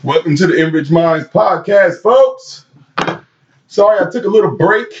Welcome to the Enrich Minds podcast, folks. Sorry I took a little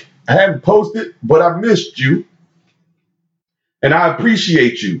break. I haven't posted, but I missed you. And I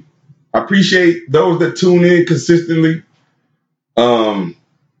appreciate you. I appreciate those that tune in consistently. I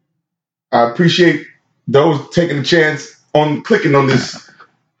appreciate those taking a chance on clicking on this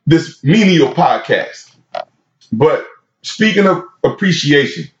menial podcast. But speaking of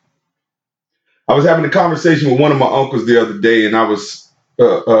appreciation, I was having a conversation with one of my uncles the other day, and I was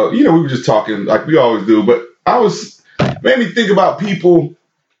we were just talking like we always do, but made me think about people.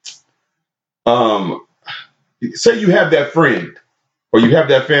 Say you have that friend or you have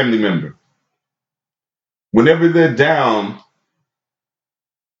that family member. Whenever they're down,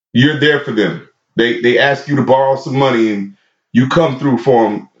 you're there for them. They ask you to borrow some money and you come through for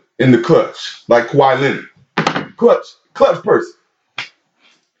them in the clutch, like Kawhi Leonard. Clutch person.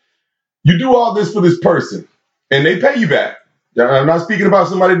 You do all this for this person and they pay you back. I'm not speaking about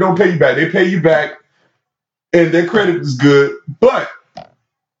somebody that don't pay you back. They pay you back and their credit is good. But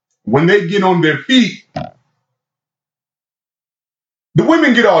when they get on their feet, the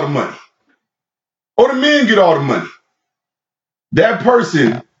women get all the money. Or the men get all the money. That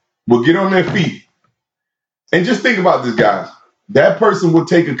person will get on their feet. And just think about this, guys. That person will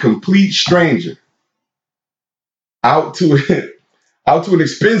take a complete stranger out to an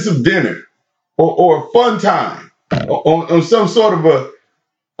expensive dinner or a fun time. On some sort of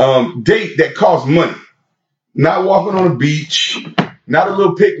a date that costs money. Not walking on a beach, not a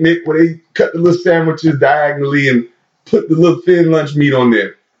little picnic where they cut the little sandwiches diagonally and put the little thin lunch meat on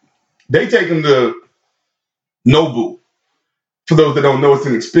there. They take them to Nobu. For those that don't know,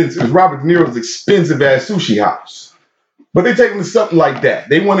 it's Robert De Niro's expensive ass sushi house. But they take them to something like that.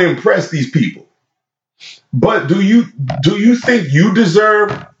 They want to impress these people. But do you think you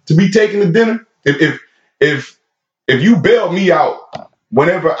deserve to be taken to dinner? If you bailed me out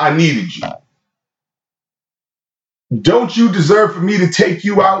whenever I needed you, don't you deserve for me to take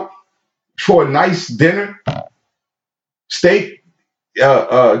you out for a nice dinner? Steak,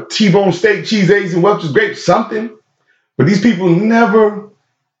 T-bone steak, cheese, eggs, and Welch's grapes, something. But these people never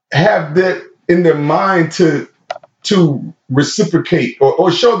have that in their mind to reciprocate or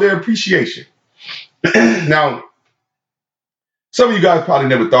show their appreciation. Now, some of you guys probably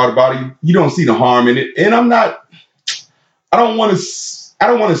never thought about it. You don't see the harm in it. And I don't want to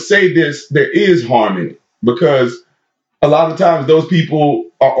say there is harm in it, because a lot of times those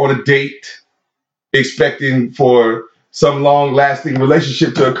people are on a date expecting for some long-lasting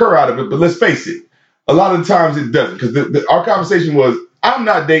relationship to occur out of it. But let's face it, a lot of times it doesn't, because our conversation was, I'm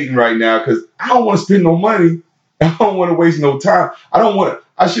not dating right now because I don't want to spend no money. I don't want to waste no time. I don't want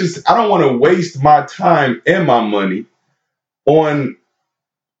to waste my time and my money on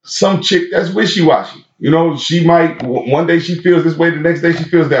some chick that's wishy-washy. You know, she might, one day she feels this way, the next day she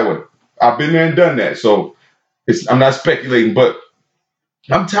feels that way. I've been there and done that. So I'm not speculating, but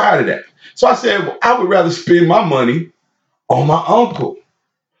I'm tired of that. So I said, well, I would rather spend my money on my uncle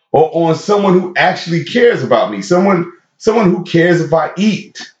or on someone who actually cares about me. Someone who cares if I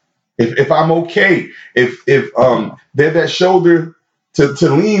eat, if I'm okay, if they're that shoulder to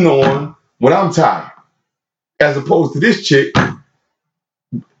lean on when I'm tired, as opposed to this chick.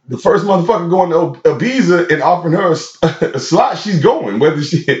 The first motherfucker going to Ibiza and offering her a slot, she's going, whether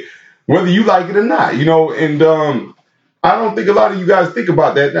you like it or not, you know. And I don't think a lot of you guys think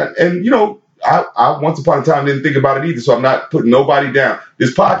about that. And, you know, I once upon a time didn't think about it either, so I'm not putting nobody down.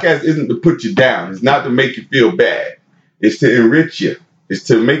 This podcast isn't to put you down. It's not to make you feel bad. It's to enrich you. It's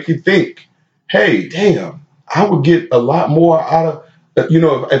to make you think, hey, damn, I would get a lot more out of, you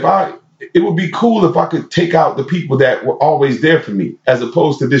know, it would be cool if I could take out the people that were always there for me, as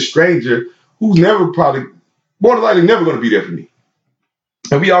opposed to this stranger who's more than likely never going to be there for me.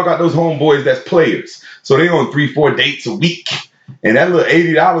 And we all got those homeboys that's players. So they on 3-4 dates a week. And that little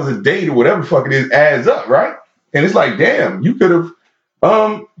 $80 a date or whatever fuck it is adds up, right? And it's like, damn, you could have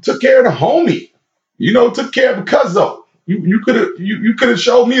took care of the homie. You know, took care of the cuzzo. You could have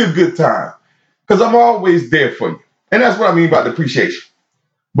showed me a good time. Because I'm always there for you. And that's what I mean by the appreciation.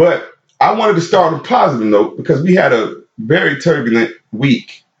 But I wanted to start on a positive note because we had a very turbulent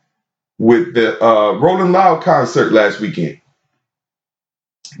week with the Rolling Loud concert last weekend.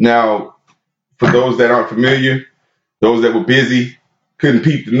 Now, for those that aren't familiar, those that were busy, couldn't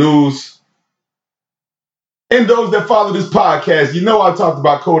peep the news, and those that follow this podcast, you know I talked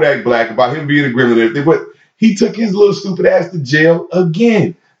about Kodak Black, about him being a gremlin and everything, but he took his little stupid ass to jail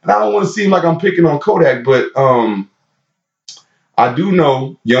again. And I don't want to seem like I'm picking on Kodak, but I do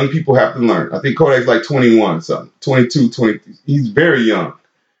know young people have to learn. I think Kodak's like 21 something, 22, 23. He's very young.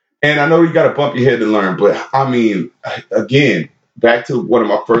 And I know you got to bump your head to learn. But, I mean, again, back to one of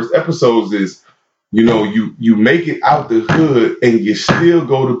my first episodes is, you make it out the hood and you still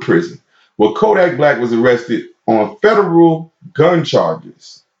go to prison. Well, Kodak Black was arrested on federal gun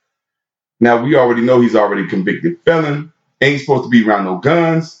charges. Now, we already know he's already a convicted felon, ain't supposed to be around no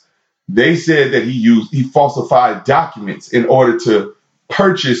guns. They said that he falsified documents in order to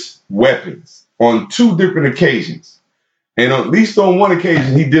purchase weapons on 2 different occasions. And at least on one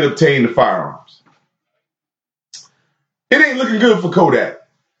occasion, he did obtain the firearms. It ain't looking good for Kodak.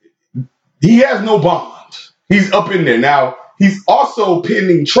 He has no bond. He's up in there. Now, he's also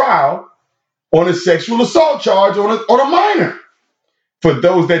pending trial on a sexual assault charge on a minor, for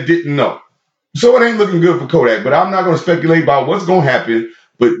those that didn't know. So it ain't looking good for Kodak, but I'm not going to speculate about what's going to happen,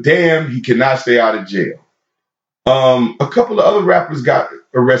 but damn, he cannot stay out of jail. A couple of other rappers got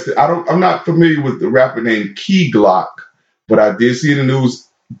arrested. I'm not familiar with the rapper named Key Glock, but I did see in the news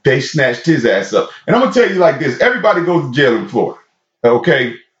they snatched his ass up. And I'm going to tell you like this. Everybody goes to jail in Florida,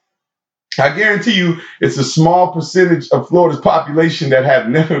 okay? I guarantee you it's a small percentage of Florida's population that have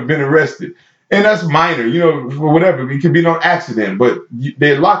never been arrested. And that's minor, for whatever. It could be no accident, but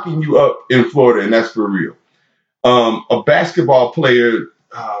they're locking you up in Florida, and that's for real. A basketball player,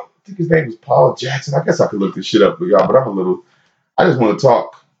 I think his name was Paul Jackson. I guess I could look this shit up for y'all, but I just want to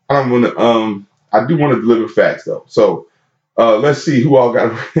talk. I do want to deliver facts, though. So let's see who all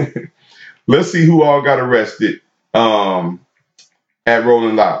got arrested at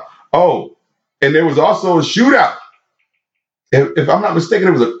Rolling Loud. Oh, and there was also a shootout. If I'm not mistaken,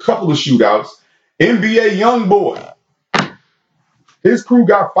 there was a couple of shootouts. NBA Youngboy, his crew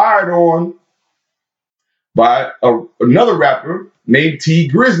got fired on by another rapper named T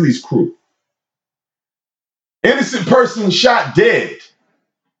Grizzly's crew. Innocent person shot dead.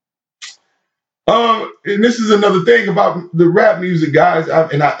 And this is another thing about the rap music, guys.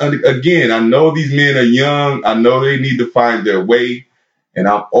 I know these men are young. I know they need to find their way. And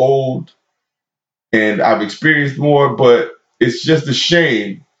I'm old. And I've experienced more. But it's just a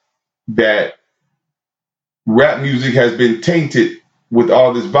shame that rap music has been tainted with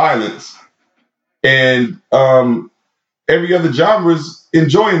all this violence. And every other genre is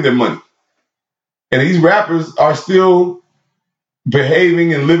enjoying their money. And these rappers are still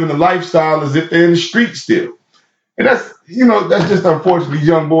behaving and living a lifestyle as if they're in the street still. And that's just unfortunate. These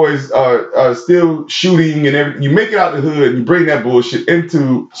young boys are still shooting and everything. You make it out the hood and you bring that bullshit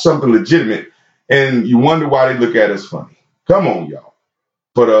into something legitimate and you wonder why they look at us funny. Come on, y'all.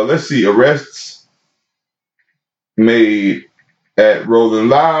 But let's see. Arrests made at Rolling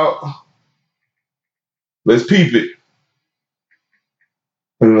Loud. Let's peep it.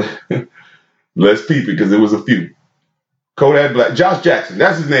 Let's peep it because there was a few. Kodak Black, Josh Jackson,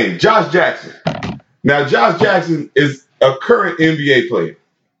 that's his name, Josh Jackson. Now, Josh Jackson is a current NBA player.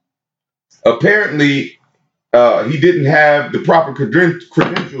 Apparently, he didn't have the proper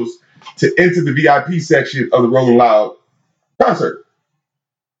credentials to enter the VIP section of the Rolling Loud concert.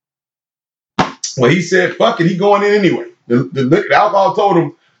 Well, he said, fuck it, he going in anyway. The alcohol told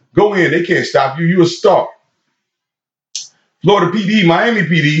him, go in, they can't stop you, you a star. Florida PD, Miami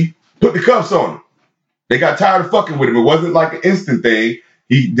PD, put the cuffs on him. They got tired of fucking with him. It wasn't like an instant thing.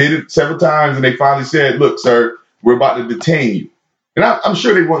 He did it several times, and they finally said, look, sir, we're about to detain you. And I'm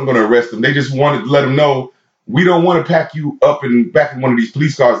sure they weren't going to arrest him. They just wanted to let him know, we don't want to pack you up and back in one of these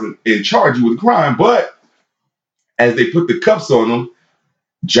police cars and charge you with a crime. But as they put the cuffs on him,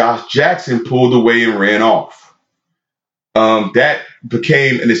 Josh Jackson pulled away and ran off. That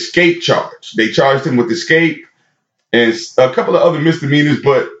became an escape charge. They charged him with escape and a couple of other misdemeanors,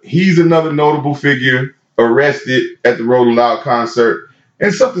 but he's another notable figure arrested at the Rolling Loud concert.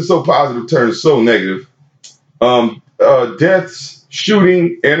 And something so positive turns so negative. Deaths,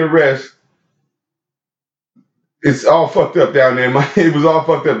 shooting, and arrest. It's all fucked up down there. It was all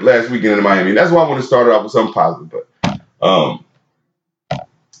fucked up last weekend in Miami. That's why I want to start off with something positive. But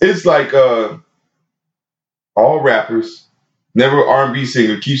it's like all rappers, never R&B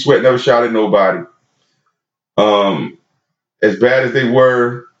singer, Keith Sweat never shot at nobody. As bad as they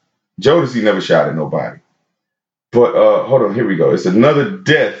were, Jodeci never shot at nobody. But hold on, here we go. It's another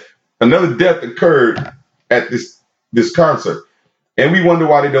death. Another death occurred at this concert, and we wonder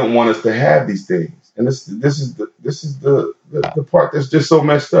why they don't want us to have these things. And this is the part that's just so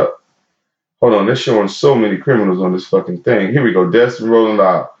messed up. Hold on, they're showing so many criminals on this fucking thing. Here we go. Deaths and Rolling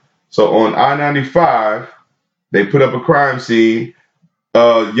Loud. So on I-95, they put up a crime scene.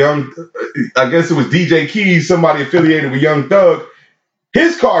 I guess it was DJ Keys, somebody affiliated with Young Thug.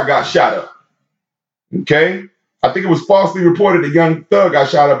 His car got shot up. Okay? I think it was falsely reported that Young Thug got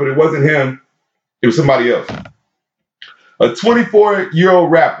shot up, but it wasn't him. It was somebody else. A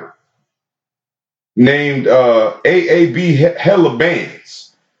 24-year-old rapper named AAB Hella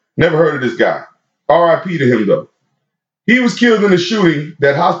Bands. Never heard of this guy. R.I.P. to him though. He was killed in a shooting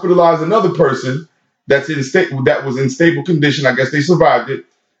that hospitalized another person that was in stable condition. I guess they survived it.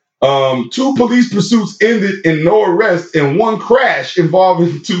 2 police pursuits ended in no arrest and 1 crash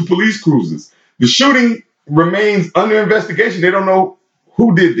involving 2 police cruisers. The shooting remains under investigation. They don't know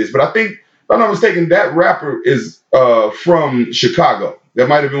who did this, but I think, if I'm not mistaken, that rapper is from Chicago. That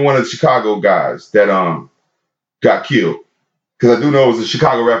might have been one of the Chicago guys that got killed. Because I do know it was a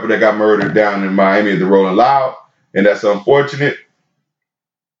Chicago rapper that got murdered down in Miami at the Rolling Loud, and that's unfortunate.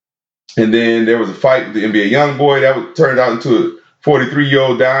 And then there was a fight with the NBA YoungBoy that turned out into a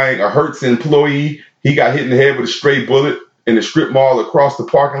 43-year-old dying, a Hertz employee. He got hit in the head with a stray bullet in a strip mall across the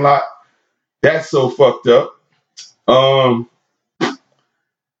parking lot. That's so fucked up. I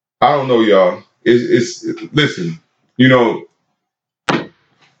don't know, y'all. Listen,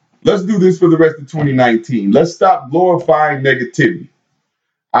 let's do this for the rest of 2019. Let's stop glorifying negativity.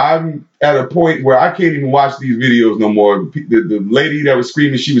 I'm at a point where I can't even watch these videos no more. The lady that was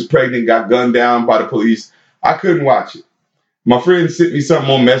screaming she was pregnant got gunned down by the police. I couldn't watch it. My friend sent me something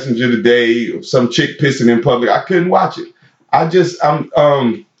on Messenger today of some chick pissing in public. I couldn't watch it.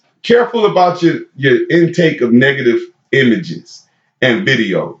 I'm careful about your intake of negative images and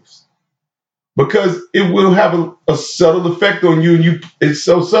videos because it will have a subtle effect on you, and it's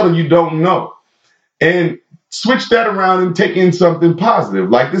so subtle you don't know. And switch that around and take in something positive,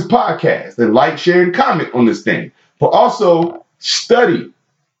 like this podcast, and like, share, and comment on this thing. But also study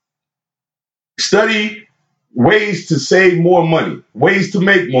ways to save more money, ways to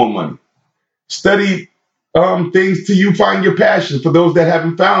make more money. Study things till you find your passion. For those that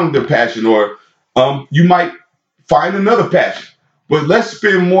haven't found their passion, or you might find another passion. But let's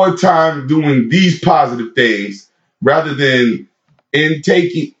spend more time doing these positive things rather than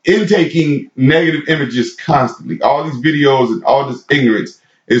intaking negative images constantly. All these videos and all this ignorance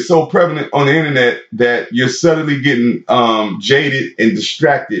is so prevalent on the internet that you're suddenly getting jaded and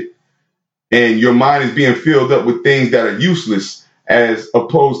distracted, and your mind is being filled up with things that are useless as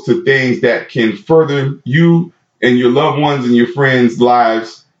opposed to things that can further you and your loved ones and your friends'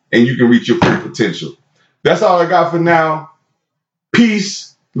 lives, and you can reach your full potential. That's all I got for now.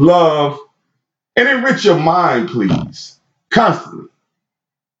 Peace, love, and enrich your mind, please. Constantly.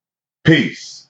 Peace.